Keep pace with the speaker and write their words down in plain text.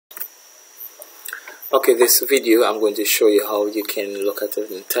Okay, this video I'm going to show you how you can look at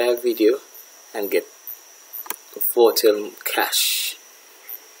an entire video and get Votel cash.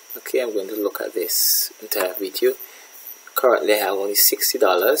 Okay, I'm going to look at this entire video. Currently I have only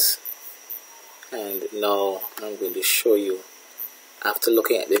 $60, and now I'm going to show you, after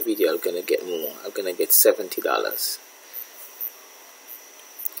looking at the video, I'm going to get more. I'm going to get $70.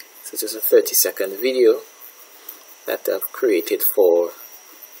 So it's just a 30-second video that I've created for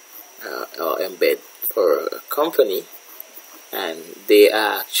or embed for a company, and they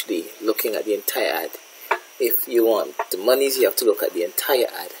are actually looking at the entire ad. If you want the monies, you have to look at the entire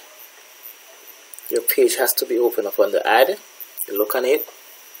ad. Your page has to be open up on the ad. You look on it,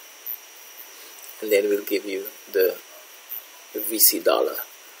 and then we'll give you the VC dollar.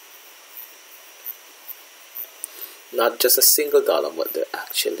 Not just a single dollar, but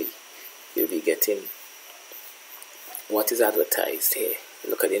actually you'll be getting what is advertised here.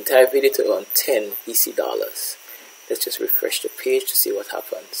 Look at the entire video to earn 10 EC dollars. Let's just refresh the page to see what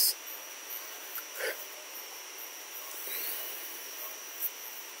happens.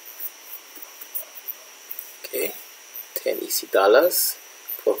 Okay, 10 EC dollars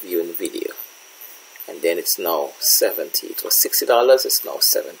for viewing video, and then it's now 70. It was $60, it's now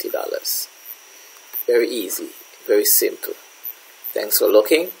 $70. Very easy, very simple. Thanks for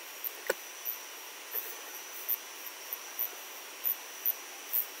looking.